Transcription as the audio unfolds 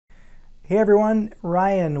Hey everyone,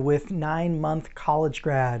 Ryan with 9-month college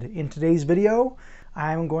grad. In today's video,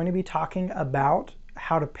 I'm going to be talking about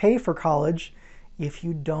how to pay for college if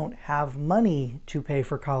you don't have money to pay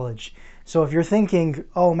for college. So if you're thinking,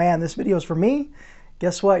 oh man, this video is for me,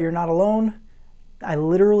 guess what? You're not alone. I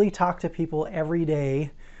literally talk to people every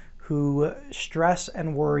day who stress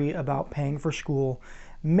and worry about paying for school,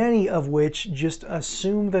 many of which just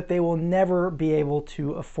assume that they will never be able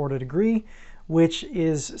to afford a degree, which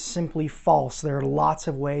is simply false. There are lots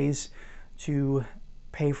of ways to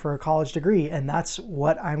pay for a college degree, and that's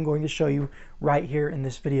what I'm going to show you right here in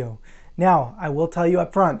this video. Now, I will tell you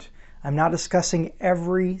up front, I'm not discussing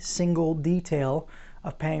every single detail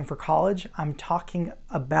of paying for college. I'm talking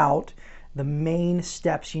about the main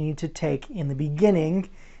steps you need to take in the beginning,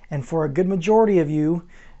 and for a good majority of you,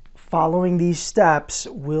 following these steps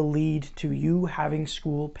will lead to you having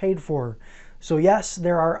school paid for. So yes,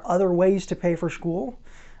 there are other ways to pay for school,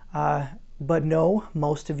 but no,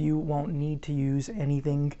 most of you won't need to use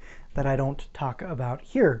anything that I don't talk about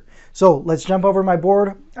here. So let's jump over my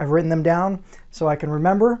board. I've written them down so I can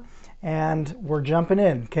remember, and we're jumping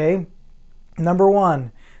in, okay? Number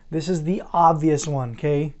one, this is the obvious one,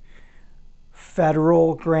 okay?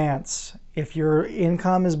 Federal grants. If your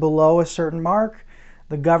income is below a certain mark,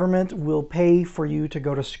 the government will pay for you to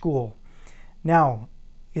go to school. Now,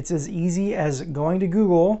 it's as easy as going to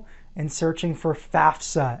Google and searching for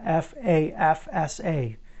FAFSA,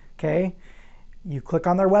 F-A-F-S-A, okay? You click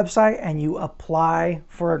on their website and you apply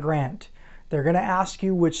for a grant. They're gonna ask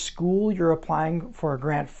you which school you're applying for a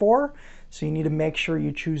grant for, so you need to make sure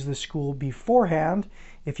you choose the school beforehand.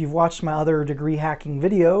 If you've watched my other degree hacking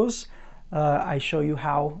videos, I show you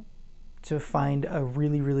how to find a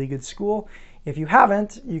really good school. If you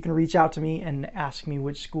haven't, you can reach out to me and ask me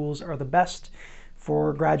which schools are the best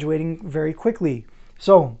for graduating very quickly.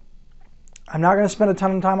 So I'm not going to spend a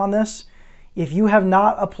ton of time on this. If you have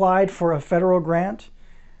not applied for a federal grant,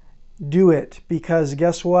 do it, because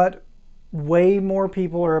guess what? Way more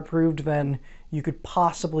people are approved than you could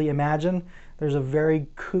possibly imagine. There's a very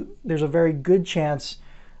good chance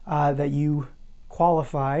that you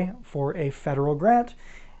qualify for a federal grant.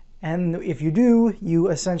 And if you do, you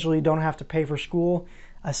essentially don't have to pay for school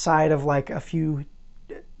aside of like a few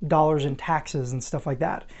dollars in taxes and stuff like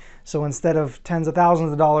that. So instead of tens of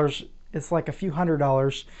thousands of dollars, it's like a few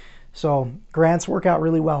 $100s. So grants work out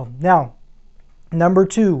really well. Now, number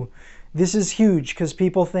two, this is huge because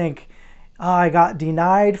people think, I got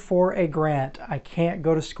denied for a grant, I can't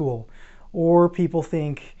go to school. Or people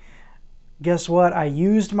think, guess what? I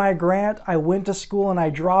used my grant, I went to school and I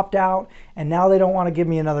dropped out, and now they don't want to give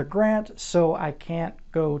me another grant, so I can't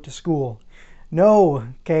go to school. No,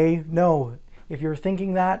 okay, no. If you're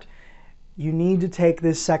thinking that, you need to take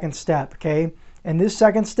this second step, okay? And this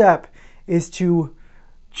second step is to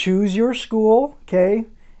choose your school, okay?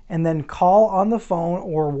 And then call on the phone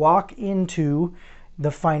or walk into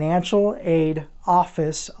the financial aid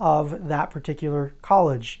office of that particular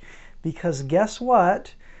college. Because guess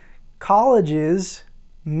what? Colleges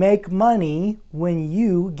make money when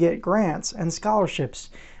you get grants and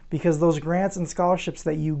scholarships, because those grants and scholarships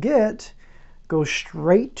that you get go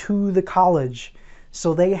straight to the college.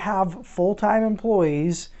 So they have full-time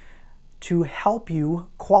employees to help you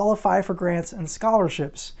qualify for grants and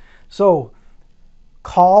scholarships. So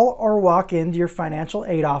call or walk into your financial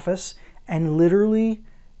aid office and literally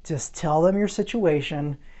just tell them your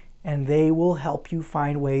situation, and they will help you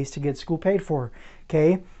find ways to get school paid for,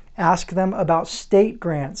 okay? Ask them about state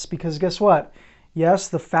grants, because guess what? Yes,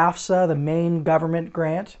 the FAFSA, the main government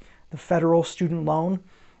grant, the federal student loan,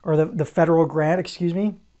 or the federal grant, excuse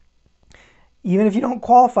me, even if you don't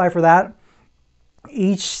qualify for that,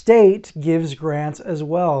 each state gives grants as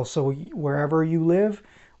well. So wherever you live,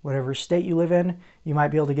 whatever state you live in, you might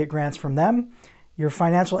be able to get grants from them. Your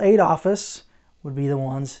financial aid office would be the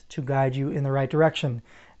ones to guide you in the right direction.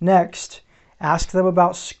 Next, ask them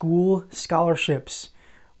about school scholarships.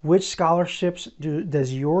 Which scholarships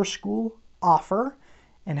does your school offer,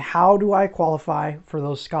 and how do I qualify for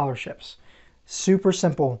those scholarships? Super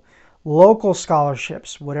simple. Local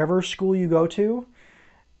scholarships, whatever school you go to,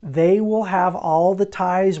 they will have all the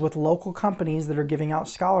ties with local companies that are giving out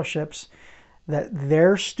scholarships that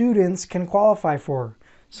their students can qualify for.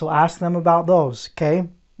 So ask them about those, okay?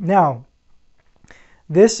 Now,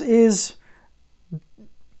 this is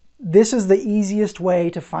the easiest way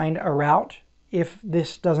to find a route if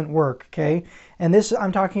this doesn't work, okay? And this,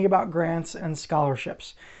 I'm talking about grants and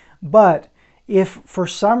scholarships. But if for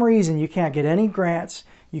some reason you can't get any grants,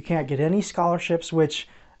 you can't get any scholarships, which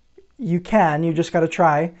you can, you just got to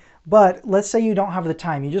try. But let's say you don't have the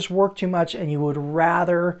time, you just work too much and you would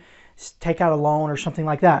rather take out a loan or something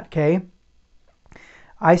like that, okay?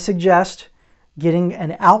 I suggest getting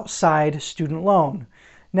an outside student loan.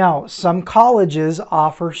 Now, some colleges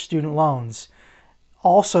offer student loans.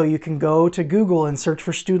 Also, you can go to Google and search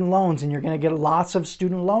for student loans, and you're going to get lots of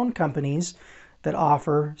student loan companies that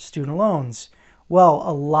offer student loans. Well,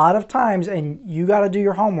 a lot of times, and you got to do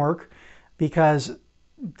your homework, because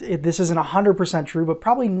this isn't 100% true, but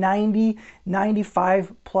probably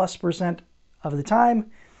 95+% of the time,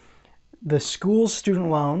 the school's student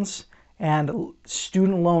loans and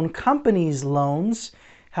student loan companies' loans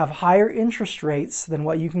have higher interest rates than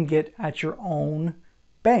what you can get at your own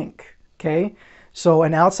bank. Okay, so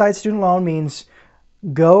an outside student loan means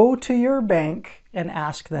go to your bank and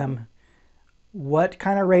ask them, what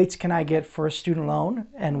kind of rates can I get for a student loan,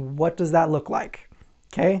 and what does that look like?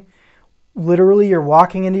 Okay, literally you're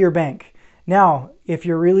walking into your bank. Now, if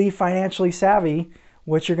you're really financially savvy,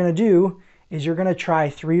 what you're going to do is you're going to try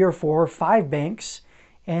 3 or 4 or 5 banks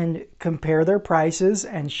and compare their prices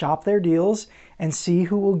and shop their deals and see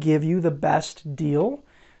who will give you the best deal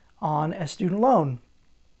on a student loan.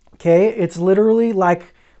 Okay, it's literally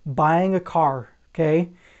like buying a car. Okay,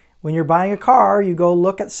 when you're buying a car, you go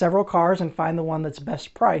look at several cars and find the one that's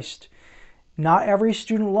best priced. Not every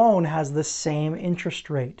student loan has the same interest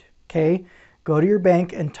rate. Okay, go to your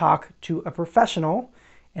bank and talk to a professional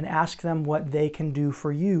and ask them what they can do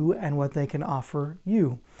for you and what they can offer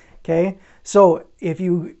you. Okay, so if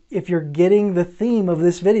you're getting the theme of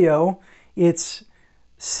this video, it's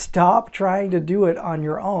stop trying to do it on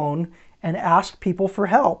your own and ask people for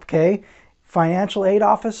help. Okay, financial aid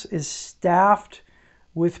office is staffed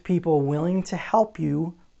with people willing to help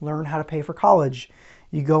you learn how to pay for college.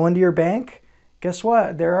 You go into your bank, guess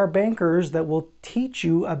what? There are bankers that will teach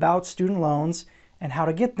you about student loans and how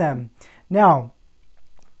to get them. Now,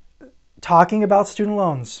 talking about student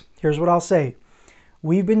loans, here's what I'll say.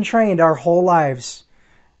 We've been trained our whole lives.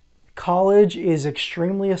 College is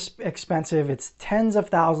extremely expensive. It's tens of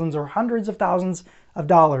thousands or hundreds of thousands of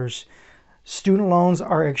dollars. Student loans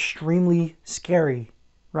are extremely scary,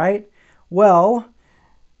 right? Well,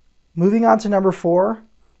 moving on to number 4,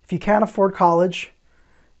 if you can't afford college,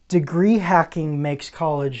 degree hacking makes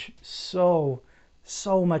college so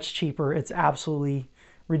much cheaper. It's absolutely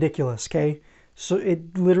ridiculous, okay? So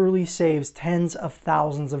it literally saves tens of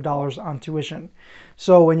thousands of dollars on tuition.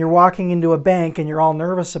 So when you're walking into a bank and you're all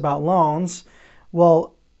nervous about loans,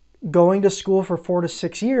 well, going to school for 4 to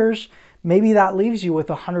 6 years, maybe that leaves you with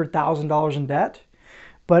 $100,000 in debt.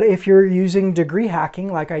 But if you're using degree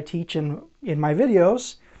hacking, like I teach in my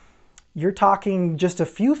videos, you're talking just a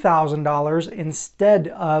few $1,000s instead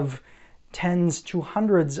of tens to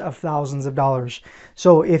hundreds of thousands of dollars.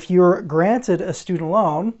 So if you're granted a student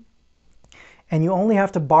loan and you only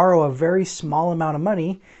have to borrow a very small amount of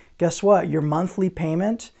money, guess what? Your monthly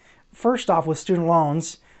payment, first off with student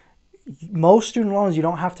loans, most student loans you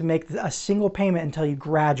don't have to make a single payment until you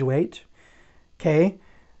graduate, okay?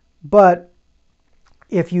 But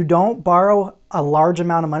if you don't borrow a large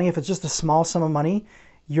amount of money, if it's just a small sum of money,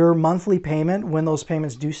 your monthly payment, when those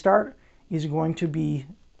payments do start, is going to be,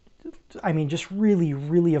 I mean, just really,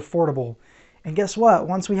 really affordable. And guess what?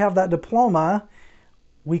 Once we have that diploma,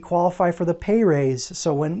 we qualify for the pay raise.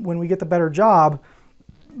 So when we get the better job,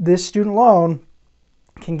 this student loan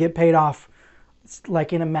can get paid off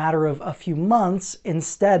like in a matter of a few months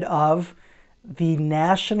instead of the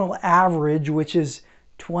national average, which is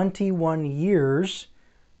 21 years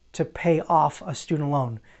to pay off a student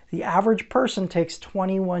loan. The average person takes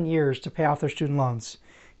 21 years to pay off their student loans.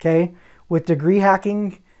 Okay? With degree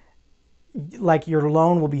hacking, like your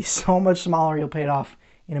loan will be so much smaller, you'll pay it off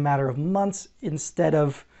in a matter of months instead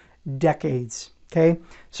of decades. Okay?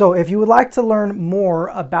 So if you would like to learn more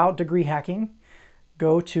about degree hacking,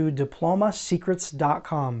 go to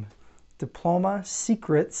diplomasecrets.com.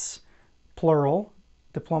 Diplomasecrets, plural,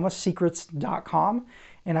 diplomasecrets.com.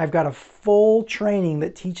 And I've got a full training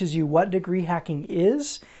that teaches you what degree hacking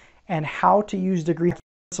is and how to use degree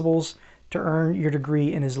principles to earn your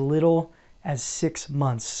degree in as little as 6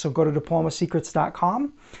 months. So go to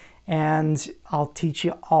diplomasecrets.com and I'll teach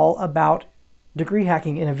you all about degree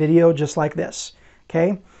hacking in a video just like this.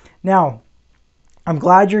 Okay? Now, I'm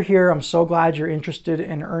glad you're here. I'm so glad you're interested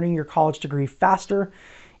in earning your college degree faster.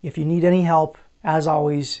 If you need any help, as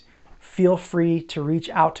always, feel free to reach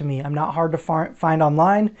out to me. I'm not hard to find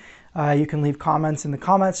online. You can leave comments in the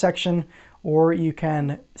comment section, or you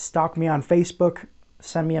can stalk me on Facebook,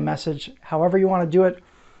 send me a message. However you want to do it,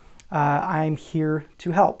 I'm here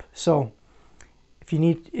to help. So if you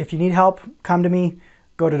need help, come to me.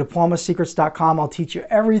 Go to diplomasecrets.com. I'll teach you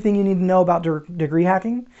everything you need to know about degree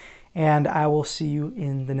hacking, and I will see you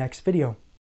in the next video.